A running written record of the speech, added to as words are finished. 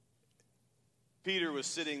Peter was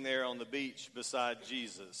sitting there on the beach beside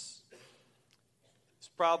Jesus. It's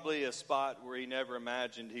probably a spot where he never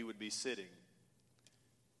imagined he would be sitting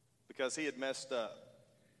because he had messed up.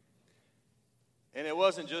 And it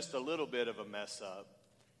wasn't just a little bit of a mess up.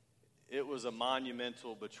 It was a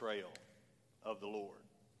monumental betrayal of the Lord.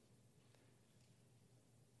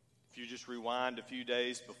 If you just rewind a few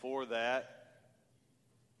days before that,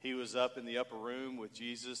 he was up in the upper room with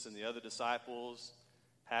Jesus and the other disciples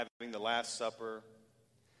having the Last Supper.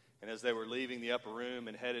 And as they were leaving the upper room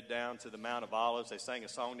and headed down to the Mount of Olives, they sang a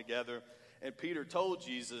song together. And Peter told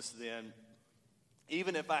Jesus then,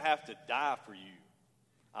 even if I have to die for you,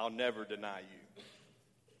 I'll never deny you.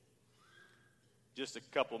 Just a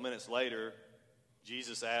couple minutes later,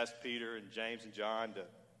 Jesus asked Peter and James and John to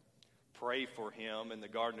pray for him in the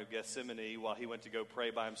Garden of Gethsemane while he went to go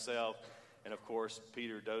pray by himself. And of course,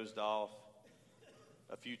 Peter dozed off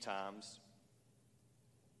a few times.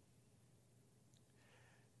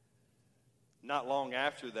 Not long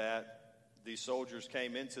after that, these soldiers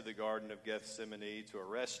came into the Garden of Gethsemane to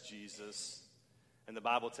arrest Jesus. And the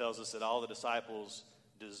Bible tells us that all the disciples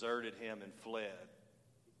deserted him and fled.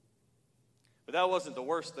 But that wasn't the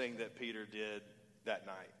worst thing that Peter did that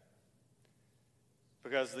night.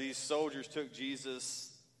 Because these soldiers took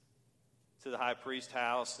Jesus to the high priest's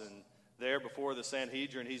house, and there before the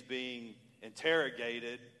Sanhedrin, he's being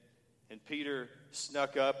interrogated. And Peter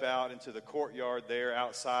snuck up out into the courtyard there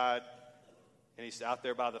outside, and he's out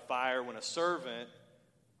there by the fire when a servant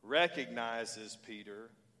recognizes Peter,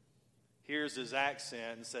 hears his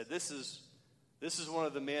accent, and said, This is one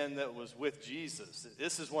of the men that was with Jesus.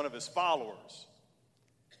 This is one of his followers.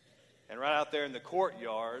 And right out there in the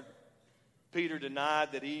courtyard, Peter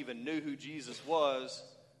denied that he even knew who Jesus was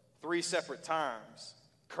 3 separate times,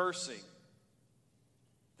 cursing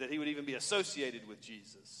that he would even be associated with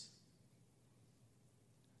Jesus.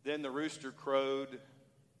 Then the rooster crowed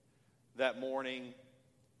that morning,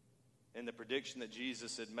 and the prediction that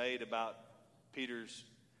Jesus had made about Peter's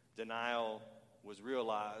denial was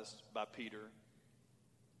realized by Peter.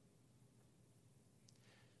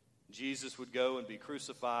 Jesus would go and be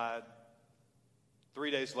crucified. 3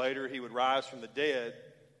 days later, he would rise from the dead.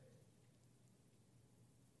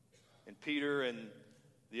 And Peter and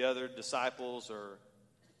the other disciples are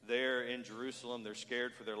there in Jerusalem. They're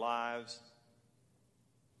scared for their lives.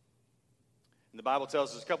 And the Bible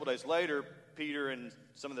tells us a couple days later, Peter and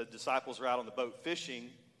some of the disciples are out on the boat fishing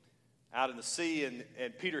out in the sea,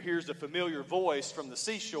 and Peter hears a familiar voice from the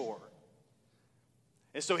seashore.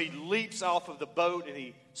 And so he leaps off of the boat and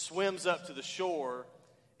he swims up to the shore,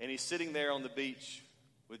 and he's sitting there on the beach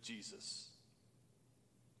with Jesus.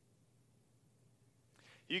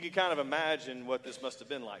 You can kind of imagine what this must have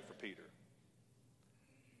been like for Peter.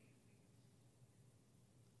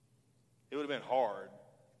 It would have been hard.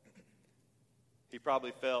 He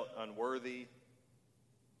probably felt unworthy,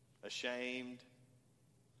 ashamed,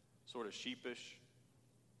 sort of sheepish.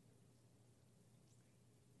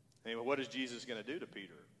 Anyway, what is Jesus going to do to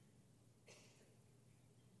Peter?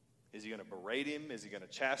 Is he going to berate him? Is he going to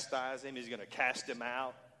chastise him? Is he going to cast him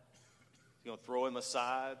out? Is he going to throw him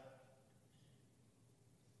aside?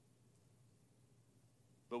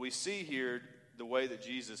 But we see here the way that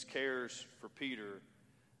Jesus cares for Peter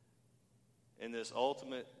in this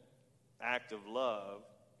ultimate act of love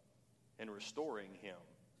and restoring him.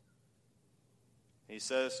 He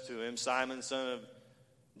says to him, Simon, son of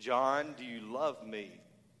John, do you love me?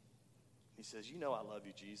 He says, you know I love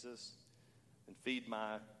you, Jesus, and feed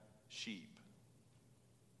my sheep.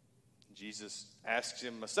 Jesus asks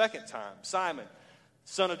him a second time, Simon,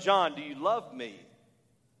 son of John, do you love me?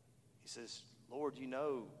 He says, Lord, you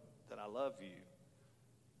know that I love you,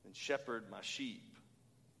 and shepherd my sheep.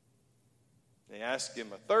 They ask him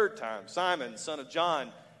a third time, Simon, son of John,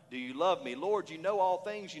 do you love me? Lord, you know all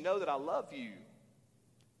things. You know that I love you.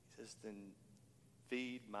 He says, then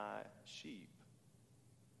feed my sheep.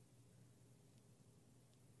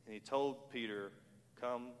 And he told Peter,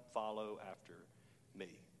 come follow after me.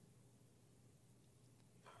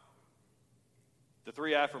 The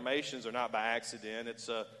 3 affirmations are not by accident. It's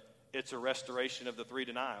a restoration of the 3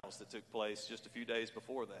 denials that took place just a few days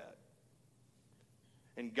before that.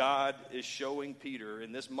 And God is showing Peter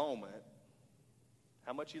in this moment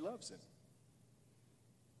how much he loves him,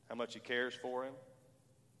 how much he cares for him.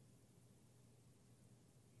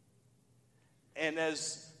 And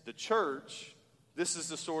as the church, this is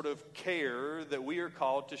the sort of care that we are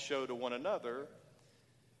called to show to one another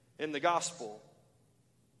in the gospel.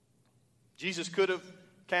 Jesus could have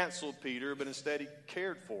canceled Peter, but instead he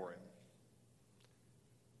cared for him.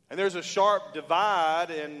 And there's a sharp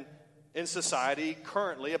divide in society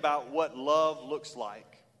currently about what love looks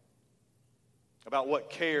like. about what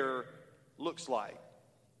care looks like.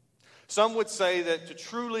 Some would say that to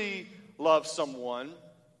truly love someone,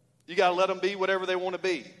 you got to let them be whatever they want to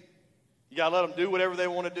be. You got to let them do whatever they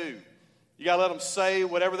want to do. You got to let them say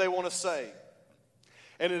whatever they want to say.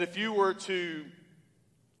 And that if you were to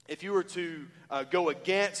go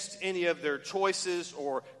against any of their choices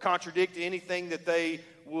or contradict anything that they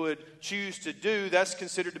would choose to do, that's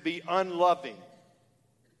considered to be unloving.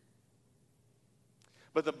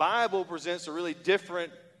 But the Bible presents a really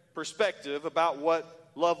different perspective about what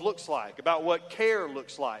love looks like, about what care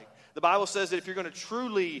looks like. The Bible says that if you're going to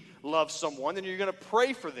truly love someone, then you're going to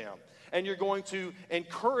pray for them, and you're going to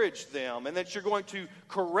encourage them, and that you're going to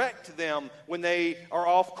correct them when they are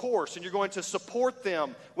off course, and you're going to support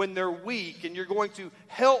them when they're weak, and you're going to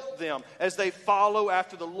help them as they follow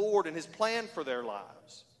after the Lord and His plan for their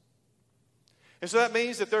lives. And so that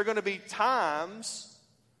means that there are going to be times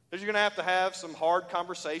that you're going to have some hard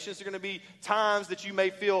conversations. There are going to be times that you may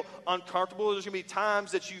feel uncomfortable. There's going to be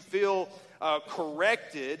times that you feel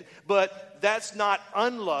corrected, but that's not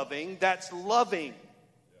unloving, that's loving.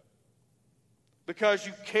 Because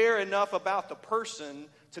you care enough about the person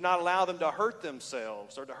to not allow them to hurt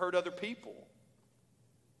themselves or to hurt other people.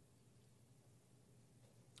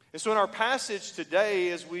 And so in our passage today,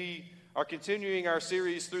 as we are continuing our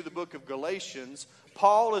series through the book of Galatians,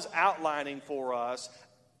 Paul is outlining for us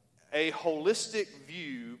a holistic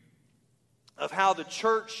view of how the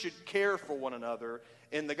church should care for one another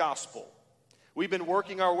in the gospel. We've been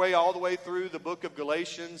working our way all the way through the book of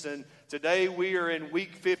Galatians, and today we are in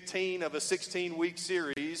week 15 of a 16-week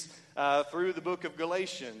series through the book of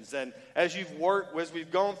Galatians. And as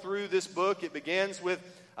we've gone through this book, it begins with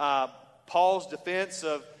Paul's defense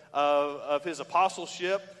of his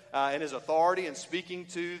apostleship and his authority in speaking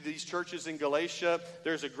to these churches in Galatia.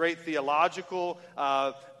 There's a great theological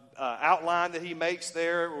outline that he makes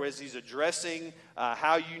there as he's addressing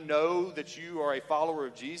how you know that you are a follower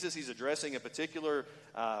of Jesus. He's addressing a particular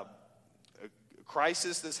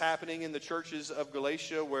crisis that's happening in the churches of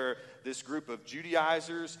Galatia, where this group of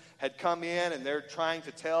Judaizers had come in and they're trying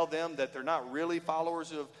to tell them that they're not really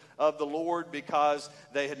followers of the Lord because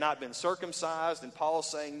they had not been circumcised. And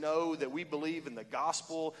Paul's saying, no, that we believe in the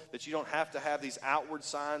gospel, that you don't have to have these outward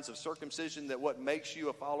signs of circumcision, that what makes you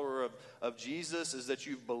a follower of Jesus is that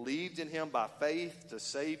you've believed in Him by faith to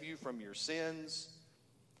save you from your sins.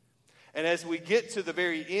 And as we get to the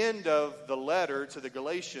very end of the letter to the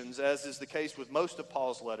Galatians, as is the case with most of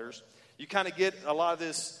Paul's letters, you kind of get a lot of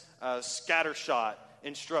this scattershot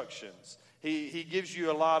instructions. He gives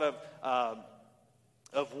you a lot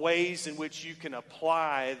of ways in which you can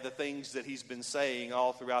apply the things that he's been saying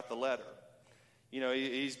all throughout the letter. You know,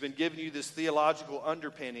 he's been giving you this theological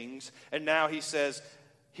underpinnings, and now he says,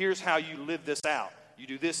 here's how you live this out. You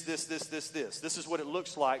do this, this, this, this, this. This is what it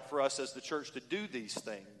looks like for us as the church to do these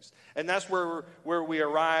things. And that's where we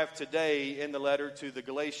arrive today in the letter to the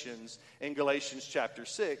Galatians, in Galatians chapter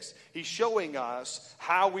 6. He's showing us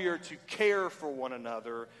how we are to care for one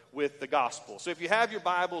another with the gospel. So if you have your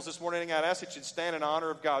Bibles this morning, I'd ask that you'd stand in honor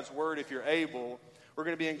of God's word if you're able. We're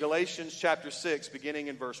going to be in Galatians chapter 6, beginning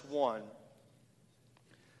in verse 1.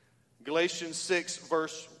 Galatians 6,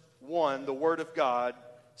 verse 1, the word of God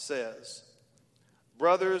says,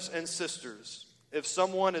 "Brothers and sisters, if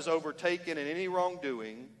someone is overtaken in any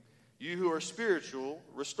wrongdoing, you who are spiritual,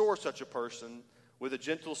 restore such a person with a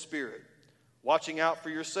gentle spirit, watching out for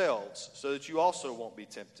yourselves, so that you also won't be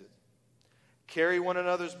tempted. Carry one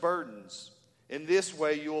another's burdens. In this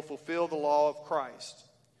way you will fulfill the law of Christ.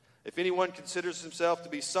 If anyone considers himself to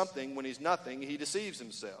be something when he's nothing, he deceives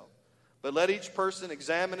himself. But let each person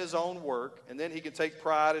examine his own work, and then he can take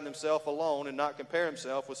pride in himself alone and not compare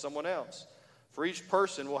himself with someone else. For each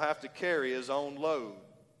person will have to carry his own load.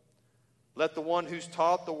 Let the one who's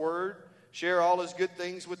taught the word share all his good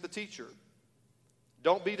things with the teacher.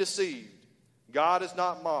 Don't be deceived. God is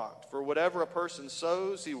not mocked, for whatever a person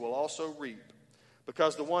sows, he will also reap.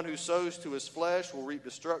 Because the one who sows to his flesh will reap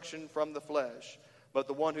destruction from the flesh, but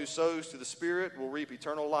the one who sows to the Spirit will reap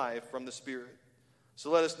eternal life from the Spirit. So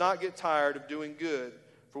let us not get tired of doing good,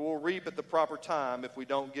 for we'll reap at the proper time if we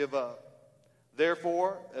don't give up.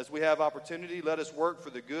 Therefore, as we have opportunity, let us work for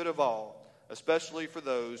the good of all, especially for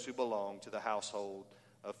those who belong to the household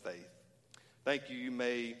of faith." Thank you. You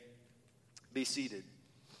may be seated.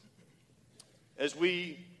 As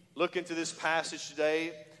we look into this passage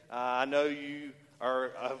today, I know you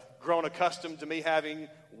have grown accustomed to me having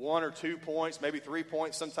 1 or 2 points, maybe 3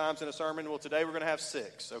 points sometimes in a sermon. Well, today we're going to have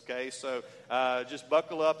 6, okay? So just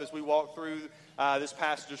buckle up as we walk through this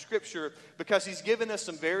passage of Scripture, because he's given us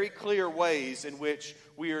some very clear ways in which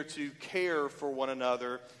we are to care for one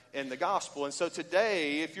another in the gospel. And so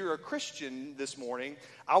today, if you're a Christian this morning,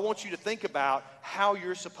 I want you to think about how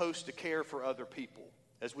you're supposed to care for other people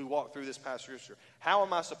as we walk through this passage of Scripture. How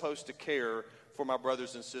am I supposed to care for my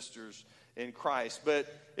brothers and sisters in Christ?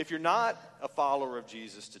 But if you're not a follower of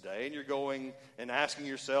Jesus today and you're going and asking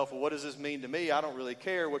yourself, well, what does this mean to me? I don't really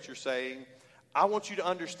care what you're saying. I want you to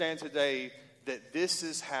understand today that this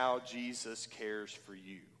is how Jesus cares for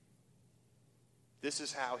you. This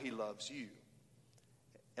is how he loves you.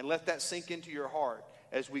 And let that sink into your heart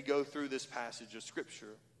as we go through this passage of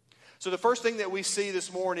Scripture. So the first thing that we see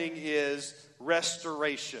this morning is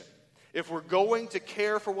restoration. If we're going to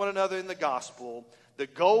care for one another in the gospel, the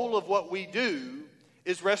goal of what we do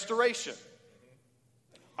is restoration.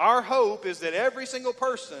 Our hope is that every single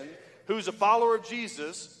person who's a follower of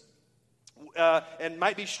Jesus and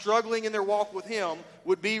might be struggling in their walk with him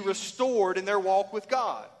would be restored in their walk with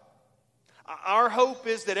God. Our hope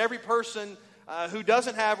is that every person who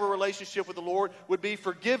doesn't have a relationship with the Lord would be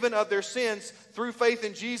forgiven of their sins through faith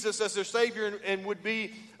in Jesus as their Savior and would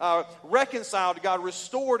be reconciled to God,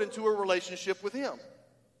 restored into a relationship with him.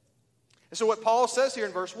 And so what Paul says here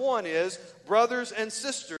in verse 1 is, brothers and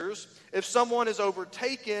sisters, if someone is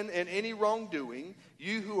overtaken in any wrongdoing,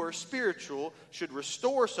 you who are spiritual should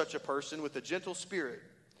restore such a person with a gentle spirit,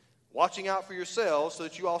 watching out for yourselves so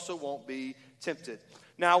that you also won't be tempted.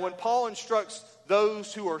 Now, when Paul instructs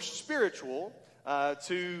those who are spiritual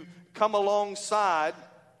to come alongside,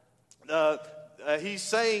 he's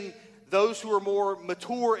saying those who are more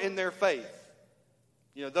mature in their faith.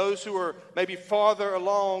 You know, those who are maybe farther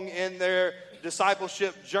along in their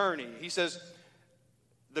discipleship journey. He says,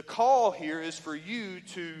 the call here is for you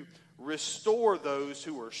to restore those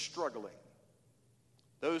who are struggling,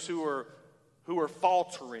 those who are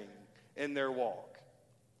faltering in their walk.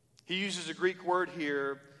 He uses a Greek word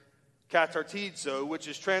here, katartizo, which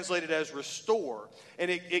is translated as restore.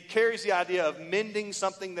 And it carries the idea of mending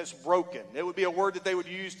something that's broken. It would be a word that they would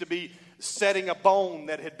use to be setting a bone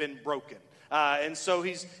that had been broken. And so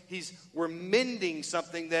we're mending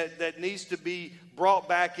something that needs to be brought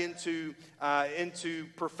back into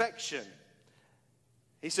perfection.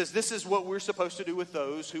 He says this is what we're supposed to do with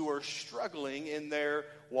those who are struggling in their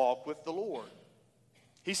walk with the Lord.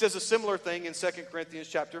 He says a similar thing in 2 Corinthians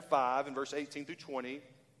chapter 5 and verse 18 through 20.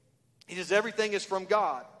 He says everything is from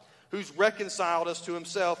God, who's reconciled us to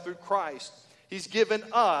himself through Christ. He's given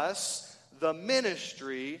us the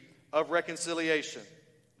ministry of reconciliation.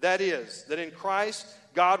 That is, that in Christ,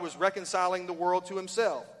 God was reconciling the world to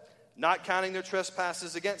himself, not counting their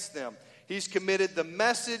trespasses against them. He's committed the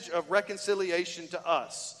message of reconciliation to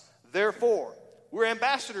us. Therefore, we're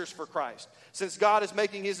ambassadors for Christ, since God is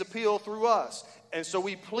making his appeal through us. And so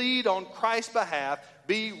we plead on Christ's behalf,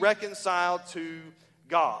 be reconciled to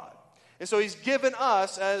God. And so he's given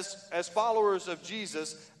us, as followers of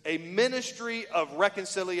Jesus, a ministry of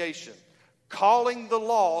reconciliation, calling the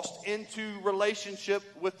lost into relationship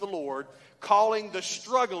with the Lord, calling the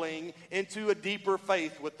struggling into a deeper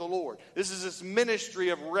faith with the Lord. This is this ministry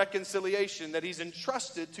of reconciliation that he's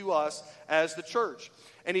entrusted to us as the church.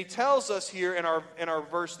 And he tells us here in our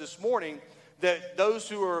verse this morning that those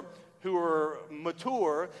who are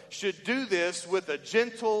mature should do this with a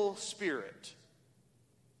gentle spirit.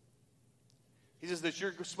 He says that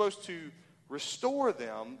you're supposed to restore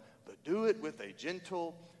them, but do it with a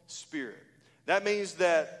gentle spirit. That means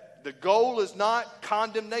that the goal is not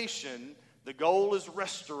condemnation, the goal is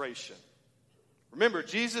restoration. Remember,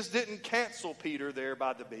 Jesus didn't cancel Peter there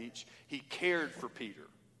by the beach. He cared for Peter.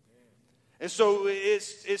 And so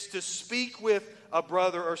it's to speak with a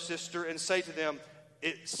brother or sister and say to them,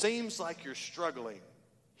 it seems like you're struggling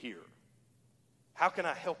here. How can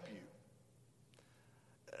I help you?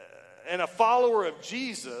 And a follower of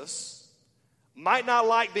Jesus might not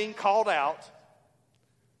like being called out.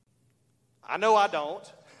 I know I don't,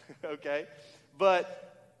 okay?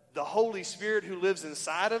 But the Holy Spirit who lives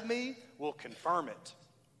inside of me will confirm it.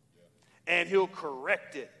 And he'll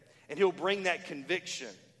correct it. And he'll bring that conviction.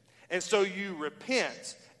 And so you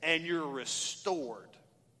repent and you're restored.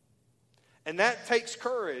 And that takes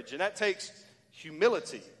courage and that takes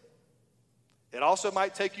humility. It also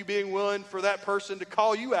might take you being willing for that person to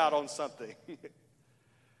call you out on something.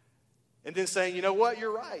 And then saying, you know what,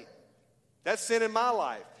 you're right. That's sin in my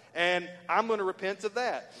life. And I'm going to repent of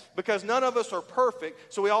that. Because none of us are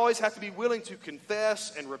perfect, so we always have to be willing to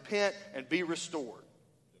confess and repent and be restored.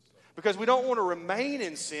 Because we don't want to remain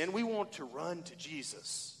in sin, we want to run to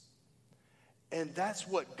Jesus. And that's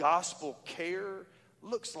what gospel care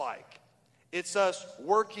looks like. It's us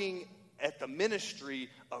working at the ministry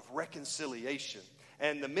of reconciliation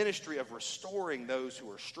and the ministry of restoring those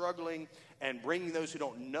who are struggling and bringing those who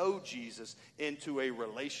don't know Jesus into a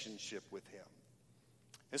relationship with him.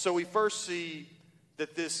 And so we first see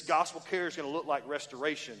that this gospel care is going to look like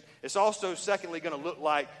restoration. It's also, secondly, going to look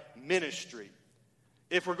like ministry.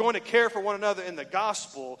 If we're going to care for one another in the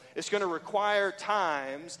gospel, it's going to require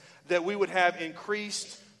times that we would have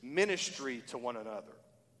increased ministry to one another.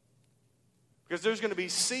 Because there's going to be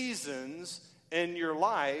seasons in your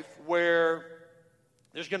life where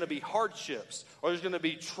there's going to be hardships, or there's going to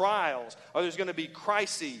be trials, or there's going to be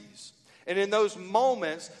crises. And in those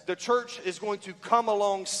moments, the church is going to come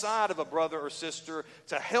alongside of a brother or sister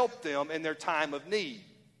to help them in their time of need.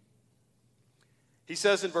 He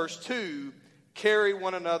says in verse 2, carry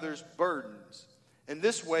one another's burdens. In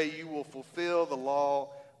this way you will fulfill the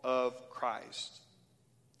law of Christ.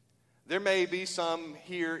 There may be some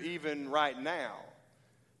here even right now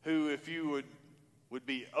who, if you would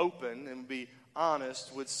be open and be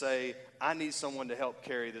honest, would say, I need someone to help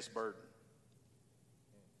carry this burden.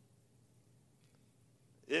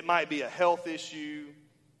 It might be a health issue.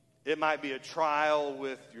 It might be a trial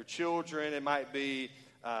with your children. It might be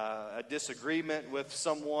a disagreement with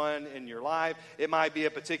someone in your life. It might be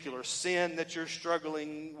a particular sin that you're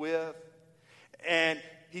struggling with. And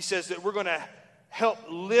he says that we're going to help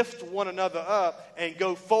lift one another up and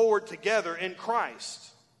go forward together in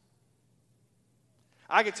Christ.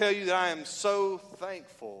 I can tell you that I am so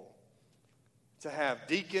thankful to have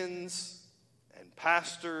deacons and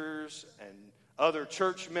pastors and other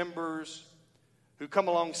church members who come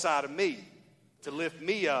alongside of me to lift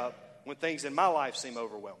me up when things in my life seem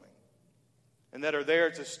overwhelming, and that are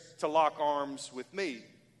there to lock arms with me.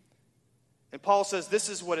 And Paul says this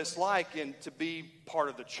is what it's like to be part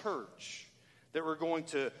of the church, that we're going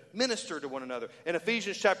to minister to one another. In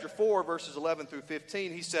Ephesians chapter 4, verses 11 through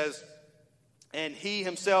 15, he says, and he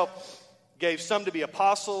himself gave some to be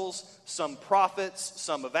apostles, some prophets,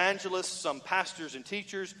 some evangelists, some pastors and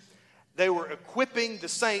teachers. They were equipping the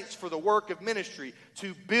saints for the work of ministry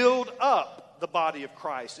to build up the body of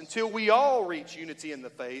Christ until we all reach unity in the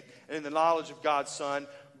faith and in the knowledge of God's Son,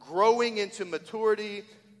 growing into maturity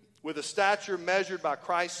with a stature measured by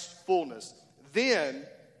Christ's fullness. Then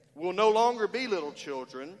we'll no longer be little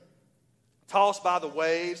children, tossed by the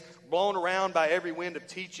waves, blown around by every wind of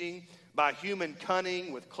teaching, by human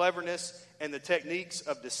cunning with cleverness and the techniques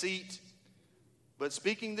of deceit. But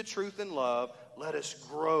speaking the truth in love, let us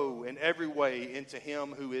grow in every way into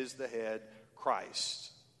him who is the head,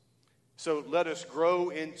 Christ. So let us grow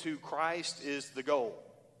into Christ is the goal.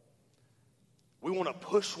 We want to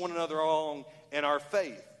push one another along in our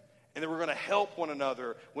faith. And then we're going to help one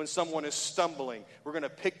another when someone is stumbling. We're going to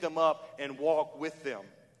pick them up and walk with them.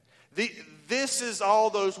 This is all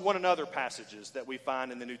those one another passages that we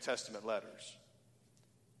find in the New Testament letters.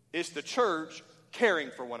 It's the church caring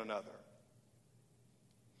for one another.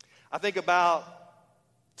 I think about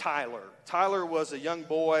Tyler. Tyler was a young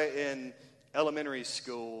boy in elementary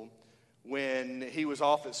school when he was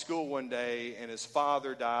off at school one day and his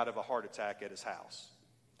father died of a heart attack at his house.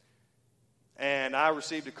 And I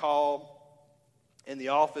received a call in the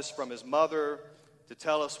office from his mother to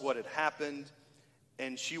tell us what had happened.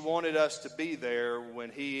 And she wanted us to be there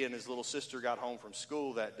when he and his little sister got home from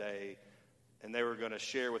school that day, and they were going to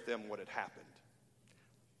share with them what had happened.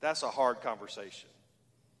 That's a hard conversation.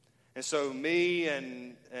 And so me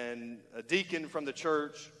and a deacon from the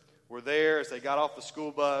church were there as they got off the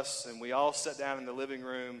school bus, and we all sat down in the living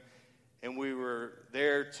room, and we were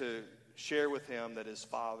there to share with him that his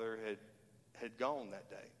father had gone that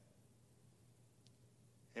day.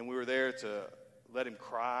 And we were there to let him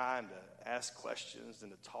cry and to ask questions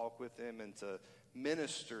and to talk with him and to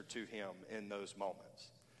minister to him in those moments.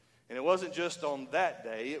 And it wasn't just on that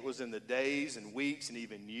day, it was in the days and weeks and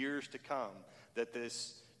even years to come that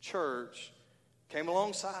this church came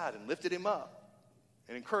alongside and lifted him up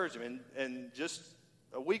and encouraged him. And just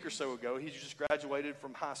a week or so ago, he just graduated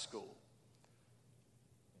from high school.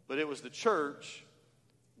 But it was the church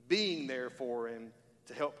being there for him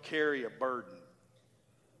to help carry a burden.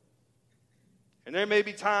 And there may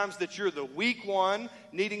be times that you're the weak one,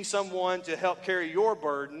 needing someone to help carry your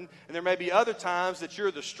burden. And there may be other times that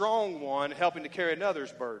you're the strong one, helping to carry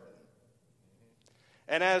another's burden.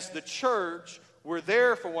 And as the church, we're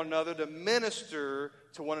there for one another to minister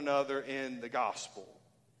to one another in the gospel.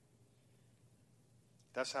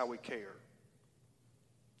 That's how we care.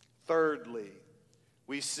 Thirdly,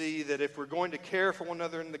 we see that if we're going to care for one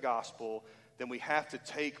another in the gospel, then we have to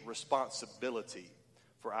take responsibility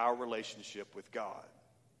for our relationship with God.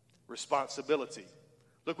 Responsibility.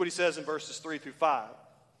 Look what he says in verses 3 through 5.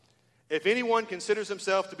 If anyone considers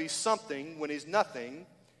himself to be something when he's nothing,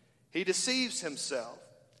 he deceives himself.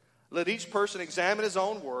 Let each person examine his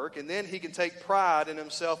own work, and then he can take pride in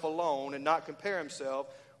himself alone and not compare himself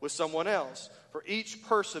with someone else. For each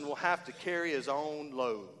person will have to carry his own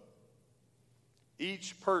load.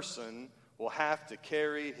 Each person will have to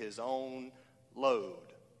carry his own load.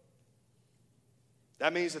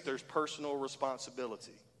 That means that there's personal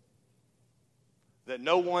responsibility. That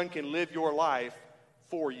no one can live your life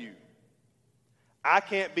for you. I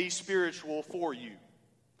can't be spiritual for you.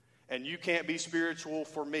 And you can't be spiritual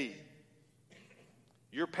for me.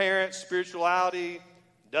 Your parents' spirituality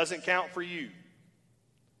doesn't count for you.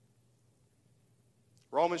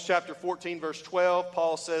 Romans chapter 14, verse 12,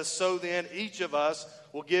 Paul says, so then each of us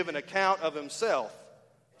will give an account of himself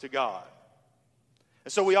to God.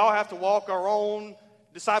 And so we all have to walk our own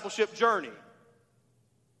discipleship journey.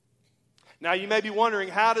 Now you may be wondering,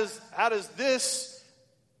 how does this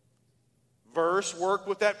verse work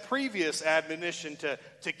with that previous admonition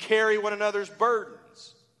to carry one another's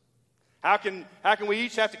burdens? How can we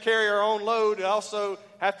each have to carry our own load and also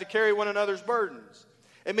have to carry one another's burdens?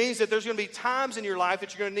 It means that there's going to be times in your life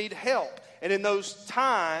that you're going to need help. And in those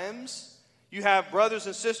times, you have brothers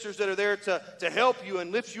and sisters that are there to help you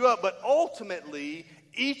and lift you up. But ultimately,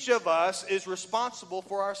 each of us is responsible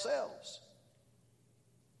for ourselves.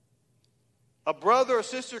 A brother or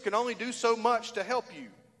sister can only do so much to help you.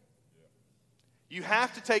 You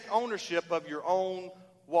have to take ownership of your own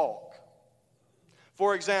walk.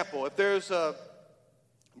 For example, if there's a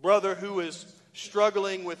brother who is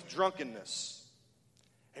struggling with drunkenness,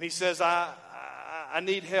 and he says, I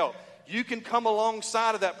need help, you can come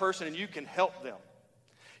alongside of that person and you can help them.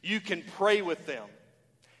 You can pray with them.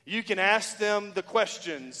 You can ask them the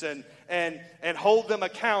questions and hold them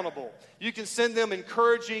accountable. You can send them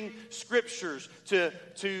encouraging scriptures to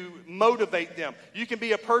motivate them. You can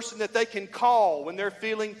be a person that they can call when they're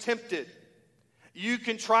feeling tempted. You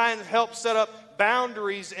can try and help set up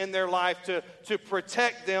boundaries in their life to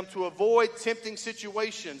protect them, to avoid tempting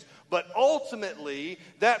situations. But ultimately,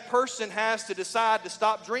 that person has to decide to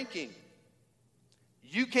stop drinking.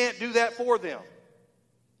 You can't do that for them.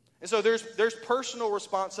 And so there's personal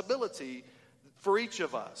responsibility for each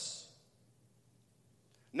of us.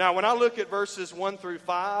 Now, when I look at verses 1 through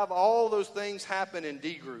 5, all those things happen in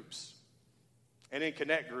D groups and in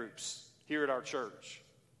connect groups here at our church.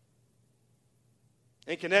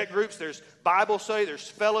 In connect groups, there's Bible study, there's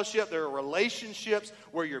fellowship, there are relationships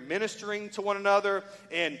where you're ministering to one another.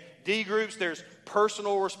 In D groups, there's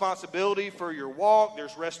personal responsibility for your walk.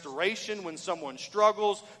 There's restoration when someone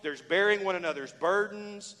struggles. There's bearing one another's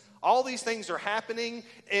burdens. All these things are happening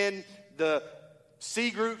in the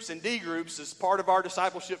C groups and D groups as part of our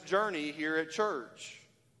discipleship journey here at church.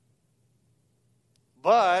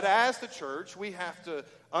 But as the church, we have to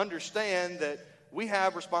understand that we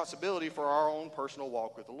have responsibility for our own personal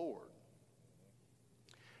walk with the Lord.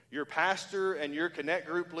 Your pastor and your connect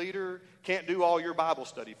group leader can't do all your Bible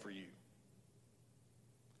study for you.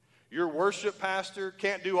 Your worship pastor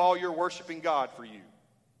can't do all your worshiping God for you.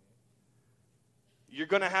 You're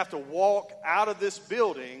going to have to walk out of this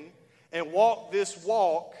building and walk this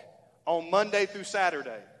walk on Monday through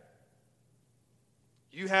Saturday.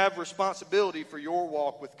 You have responsibility for your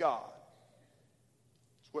walk with God.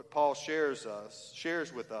 It's what Paul shares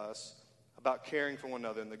with us about caring for one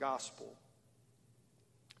another in the gospel.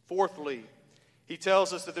 Fourthly, he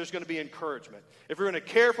tells us that there's going to be encouragement. If we're going to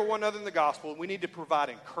care for one another in the gospel, we need to provide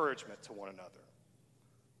encouragement to one another.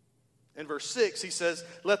 In verse 6, he says,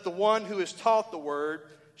 let the one who is taught the word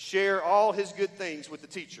share all his good things with the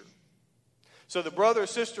teacher. So the brother or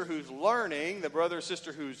sister who's learning, the brother or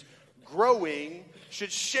sister who's growing,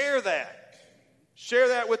 should share that. Share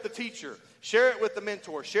that with the teacher. Share it with the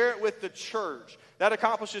mentor. Share it with the church. That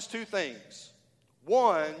accomplishes two things.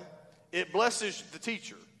 One, it blesses the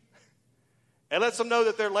teacher. It lets them know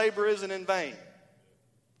that their labor isn't in vain.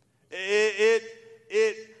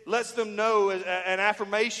 It lets them know an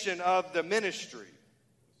affirmation of the ministry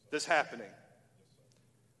that's happening.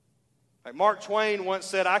 Like Mark Twain once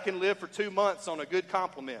said, I can live for 2 months on a good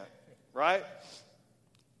compliment, right?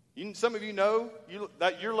 Some of you know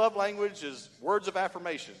that your love language is words of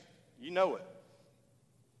affirmation. You know it.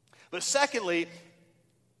 But secondly,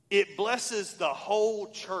 it blesses the whole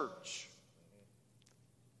church.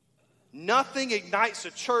 Nothing ignites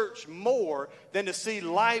a church more than to see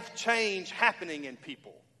life change happening in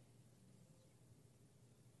people.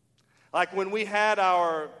 Like when we had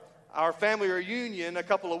our family reunion a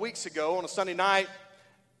couple of weeks ago on a Sunday night,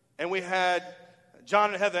 and we had John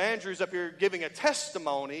and Heather Andrews up here giving a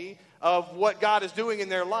testimony of what God is doing in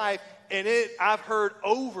their life, and I've heard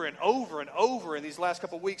over and over and over in these last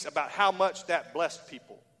couple of weeks about how much that blessed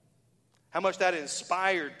people. how much that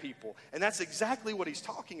inspired people. And that's exactly what he's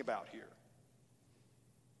talking about here.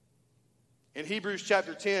 In Hebrews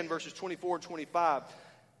chapter 10, verses 24 and 25,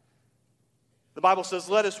 the Bible says,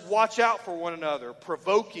 "Let us watch out for one another,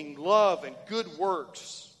 provoking love and good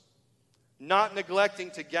works, not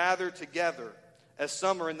neglecting to gather together, as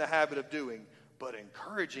some are in the habit of doing, but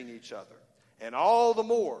encouraging each other, and all the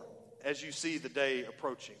more as you see the day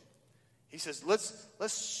approaching." He says,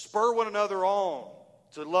 let's spur one another on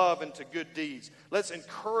to love and to good deeds. Let's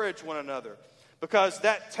encourage one another, because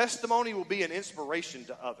that testimony will be an inspiration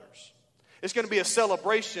to others. It's going to be a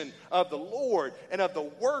celebration of the Lord and of the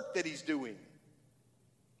work that he's doing.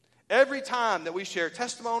 Every time that we share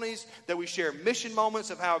testimonies, that we share mission moments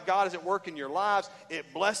of how God is at work in your lives,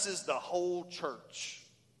 it blesses the whole church.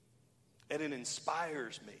 And it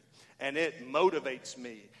inspires me, and it motivates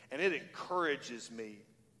me, and it encourages me.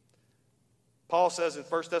 Paul says in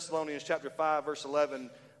 1 Thessalonians chapter 5, verse 11,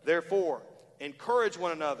 "Therefore, encourage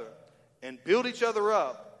one another and build each other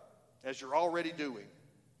up as you're already doing."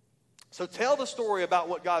 So tell the story about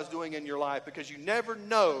what God's doing in your life, because you never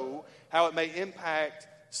know how it may impact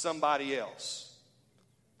somebody else.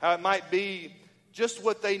 How it might be just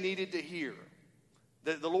what they needed to hear.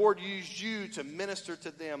 That the Lord used you to minister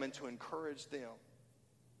to them and to encourage them.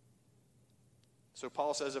 So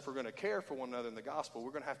Paul says if we're going to care for one another in the gospel,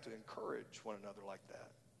 we're going to have to encourage one another like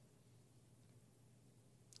that.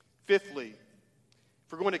 Fifthly,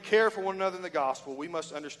 if we're going to care for one another in the gospel, we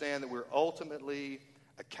must understand that we're ultimately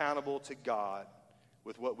accountable to God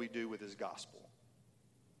with what we do with his gospel.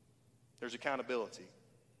 There's accountability.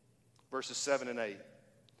 Verses 7 and 8.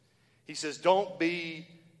 He says, "Don't be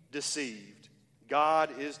deceived.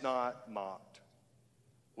 God is not mocked.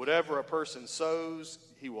 Whatever a person sows,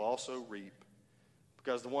 he will also reap.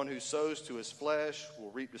 Because the one who sows to his flesh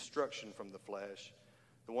will reap destruction from the flesh.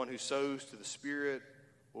 The one who sows to the Spirit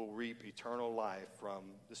will reap eternal life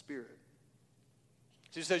from the Spirit."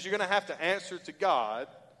 So he says you're going to have to answer to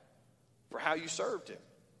God for how you served him.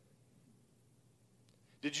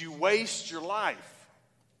 Did you waste your life?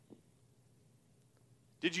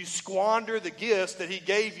 Did you squander the gifts that he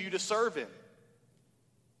gave you to serve him?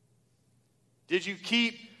 Did you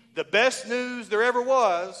keep the best news there ever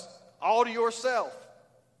was all to yourself?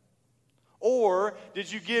 Or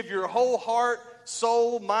did you give your whole heart,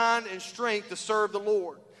 soul, mind, and strength to serve the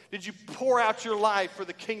Lord? Did you pour out your life for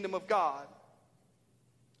the kingdom of God?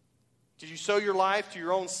 Did you sow your life to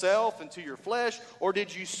your own self and to your flesh? Or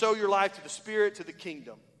did you sow your life to the Spirit, to the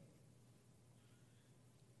kingdom?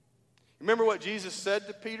 Remember what Jesus said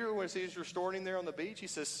to Peter when he was restoring him there on the beach? He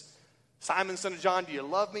says, "Simon, son of John, do you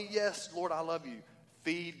love me?" "Yes, Lord, I love you."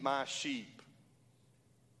 "Feed my sheep."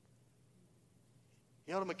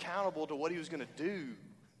 He held him accountable to what he was going to do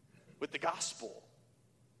with the gospel.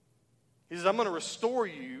 He says, "I'm going to restore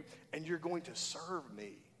you, and you're going to serve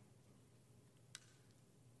me."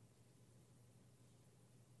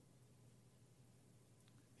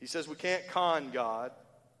 He says we can't con God.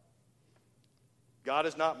 God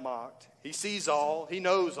is not mocked. He sees all. He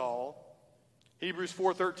knows all. Hebrews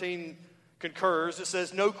 4:13 concurs. It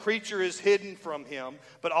says, "No creature is hidden from him,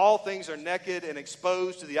 but all things are naked and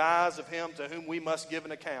exposed to the eyes of him to whom we must give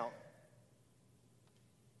an account."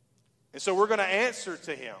 And so we're going to answer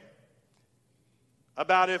to him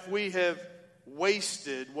about if we have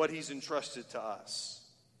wasted what he's entrusted to us.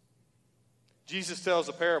 Jesus tells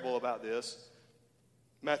a parable about this.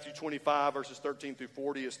 Matthew 25, verses 13 through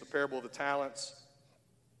 40, it's the parable of the talents.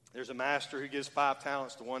 There's a master who gives 5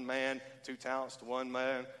 talents to one man, 2 talents to one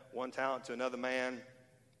man, 1 talent to another man.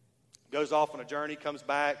 Goes off on a journey, comes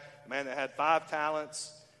back. The man that had 5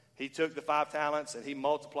 talents, he took the 5 talents and he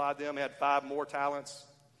multiplied them. He had 5 more talents.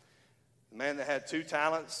 The man that had 2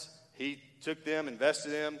 talents, he took them,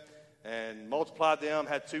 invested them, and multiplied them,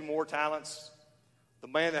 had 2 more talents. The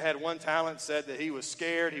man that had 1 talent said that he was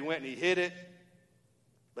scared. He went and he hid it.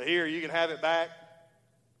 But here, you can have it back.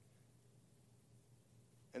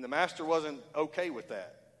 And the master wasn't okay with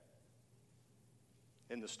that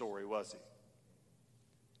in the story, was he?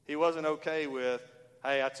 He wasn't okay with,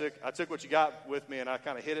 "Hey, I took what you got with me and I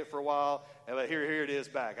kind of hid it for a while, and here it is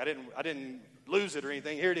back. I didn't lose it or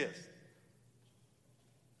anything. Here it is."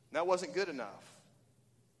 And that wasn't good enough.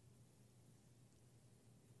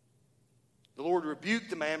 The Lord rebuked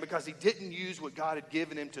the man because he didn't use what God had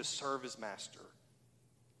given him to serve his master.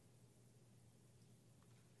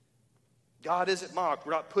 God isn't mocked.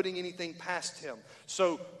 We're not putting anything past him.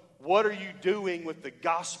 So what are you doing with the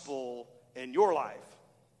gospel in your life?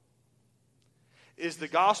 Is the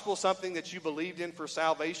gospel something that you believed in for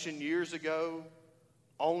salvation years ago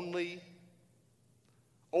only?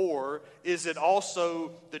 Or is it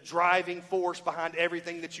also the driving force behind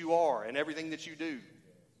everything that you are and everything that you do?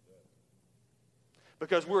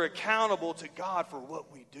 Because we're accountable to God for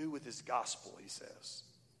what we do with His gospel, he says.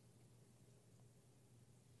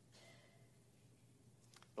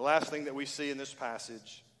 The last thing that we see in this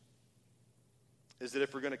passage is that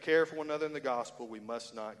if we're going to care for one another in the gospel, we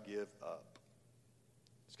must not give up.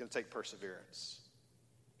 It's going to take perseverance.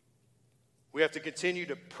 We have to continue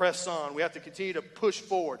to press on. We have to continue to push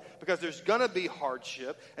forward because there's going to be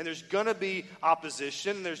hardship and there's going to be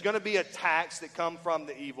opposition and there's going to be attacks that come from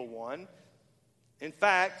the evil one. In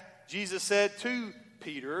fact, Jesus said to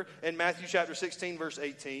Peter in Matthew chapter 16, verse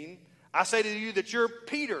 18, I say to you that you're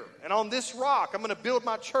Peter, and on this rock I'm going to build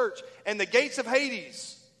my church, and the gates of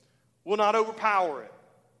Hades will not overpower it.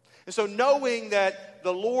 And so knowing that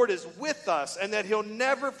the Lord is with us and that He'll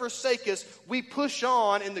never forsake us, we push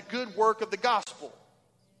on in the good work of the gospel.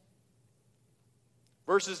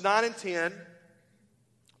 Verses 9 and 10,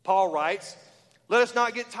 Paul writes, let us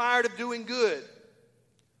not get tired of doing good,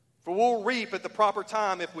 for we'll reap at the proper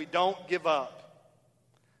time if we don't give up.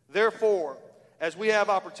 Therefore, as we have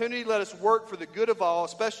opportunity, let us work for the good of all,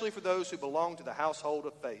 especially for those who belong to the household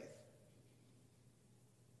of faith.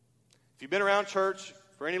 If you've been around church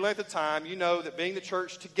for any length of time, you know that being the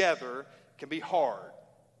church together can be hard.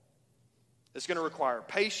 It's going to require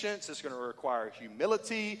patience. It's going to require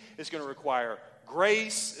humility. It's going to require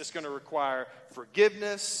grace. It's going to require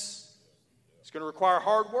forgiveness. It's going to require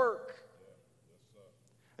hard work.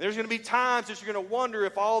 And there's going to be times that you're going to wonder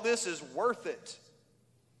if all this is worth it.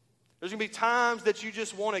 There's going to be times that you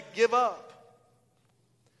just want to give up.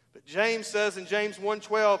 But James says in James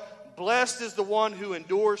 1:12, blessed is the one who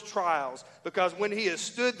endures trials, because when he has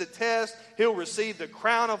stood the test, he'll receive the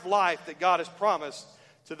crown of life that God has promised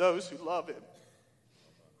to those who love Him.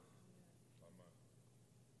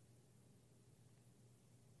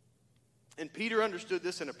 And Peter understood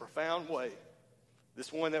this in a profound way,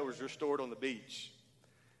 this one that was restored on the beach.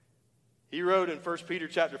 He wrote in 1 Peter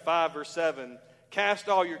chapter 5, verse 7, cast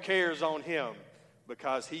all your cares on Him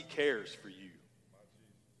because He cares for you.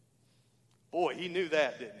 Boy, he knew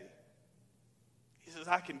that, didn't he? He says,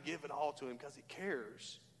 I can give it all to Him because He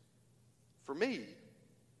cares for me.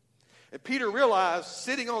 And Peter realized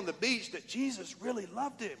sitting on the beach that Jesus really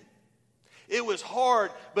loved him. It was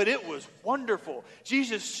hard, but it was wonderful.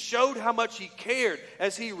 Jesus showed how much He cared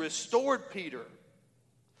as He restored Peter.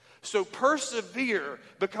 So persevere,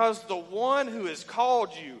 because the one who has called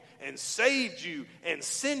you and saved you and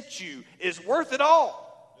sent you is worth it all.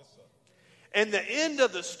 And the end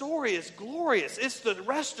of the story is glorious. It's the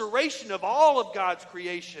restoration of all of God's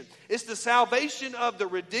creation. It's the salvation of the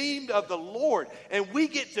redeemed of the Lord. And we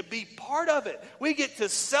get to be part of it. We get to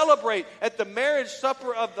celebrate at the marriage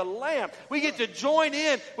supper of the Lamb. We get to join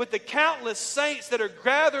in with the countless saints that are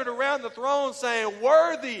gathered around the throne saying,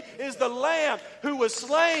 worthy is the Lamb who was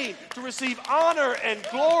slain to receive honor and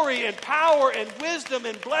glory and power and wisdom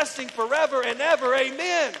and blessing forever and ever.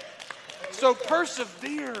 Amen. So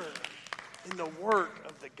persevere in the work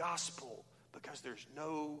of the gospel, because there's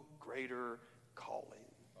no greater calling.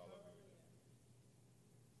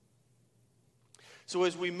 So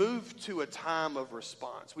as we move to a time of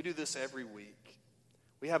response, we do this every week.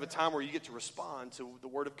 We have a time where you get to respond to the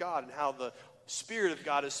Word of God and how the Spirit of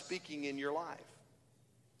God is speaking in your life.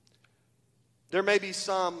 There may be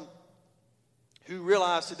some who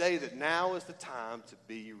realize today that now is the time to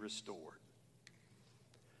be restored.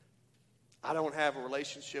 I don't have a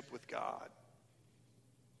relationship with God.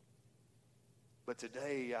 But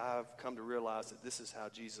today I've come to realize that this is how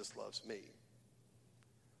Jesus loves me.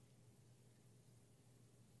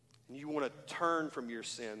 And you want to turn from your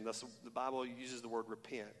sin. The Bible uses the word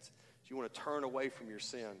repent. You want to turn away from your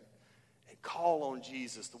sin and call on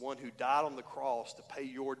Jesus, the one who died on the cross to pay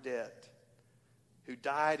your debt, who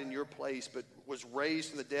died in your place but was raised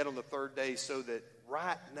from the dead on the third day so that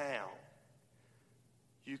right now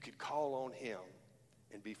you could call on Him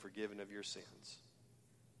and be forgiven of your sins.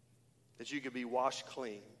 That you could be washed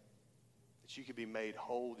clean, that you could be made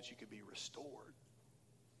whole, that you could be restored.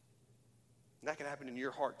 And that can happen in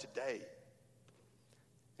your heart today.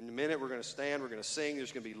 In a minute, we're going to stand, we're going to sing.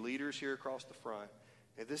 There's going to be leaders here across the front.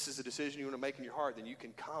 If this is a decision you want to make in your heart, then you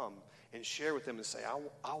can come and share with them and say,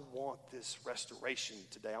 I want this restoration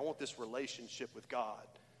today. I want this relationship with God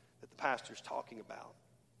that the pastor's talking about.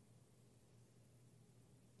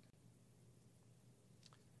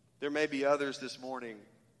 There may be others this morning,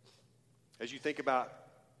 as you think about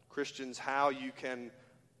Christians, how you can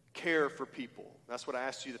care for people. That's what I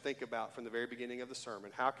asked you to think about from the very beginning of the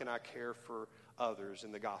sermon. How can I care for others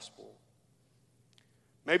in the gospel?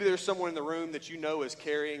 Maybe there's someone in the room that you know is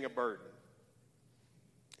carrying a burden.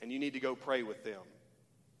 and you need to go pray with them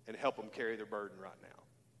and help them carry their burden right now.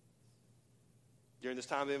 During this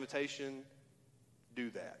time of invitation, do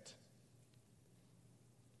that.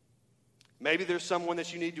 Maybe there's someone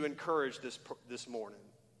that you need to encourage this morning.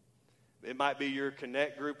 It might be your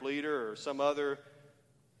Connect group leader or some other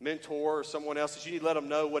mentor or someone else that you need to let them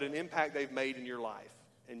know what an impact they've made in your life.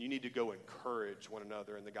 And you need to go encourage one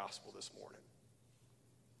another in the gospel this morning.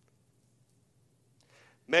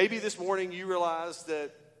 Maybe this morning you realize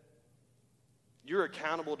that you're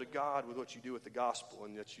accountable to God with what you do with the gospel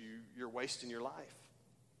and that you're wasting your life.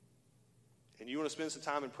 And you want to spend some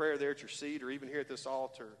time in prayer there at your seat or even here at this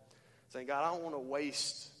altar saying, God, I don't want to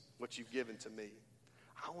waste what you've given to me.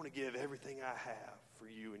 I want to give everything I have for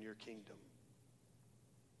you and your kingdom.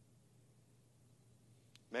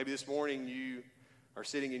 Maybe this morning you are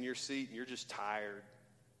sitting in your seat and you're just tired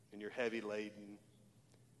and you're heavy laden.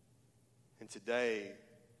 And today,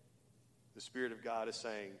 the Spirit of God is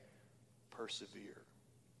saying, persevere.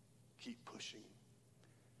 Keep pushing.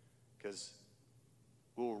 Because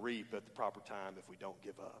we'll reap at the proper time if we don't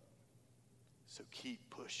give up. So keep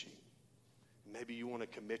pushing. Maybe you want to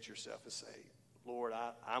commit yourself and say, Lord,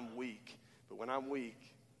 I'm weak. But when I'm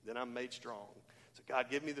weak, then I'm made strong. So God,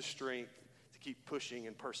 give me the strength to keep pushing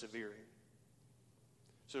and persevering.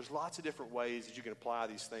 So there's lots of different ways that you can apply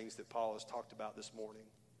these things that Paul has talked about this morning.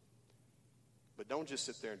 But don't just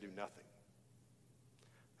sit there and do nothing.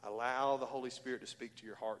 Allow the Holy Spirit to speak to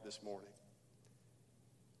your heart this morning.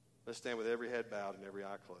 Let's stand with every head bowed and every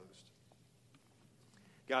eye closed.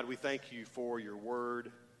 God, we thank you for your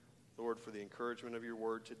word. Lord, for the encouragement of your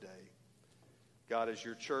word today. God, as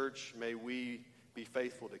your church, may we be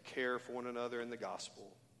faithful to care for one another in the gospel.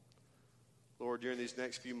 Lord, during these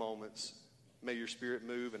next few moments, may your Spirit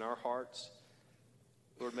move in our hearts.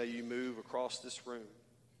 Lord, may you move across this room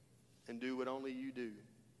and do what only you do.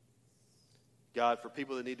 God, for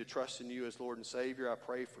people that need to trust in you as Lord and Savior, I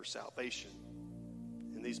pray for salvation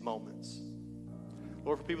in these moments.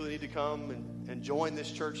 Lord, for people that need to come and join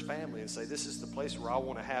this church family and say, this is the place where I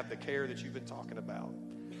want to have the care that you've been talking about.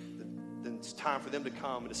 Then it's time for them to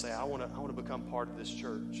come and to say, I want to become part of this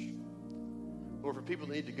church. Lord, for people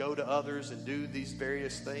that need to go to others and do these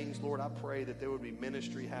various things, Lord, I pray that there would be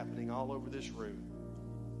ministry happening all over this room.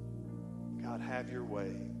 God, have your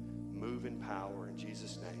way. Move in power in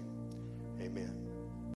Jesus' name. Amen.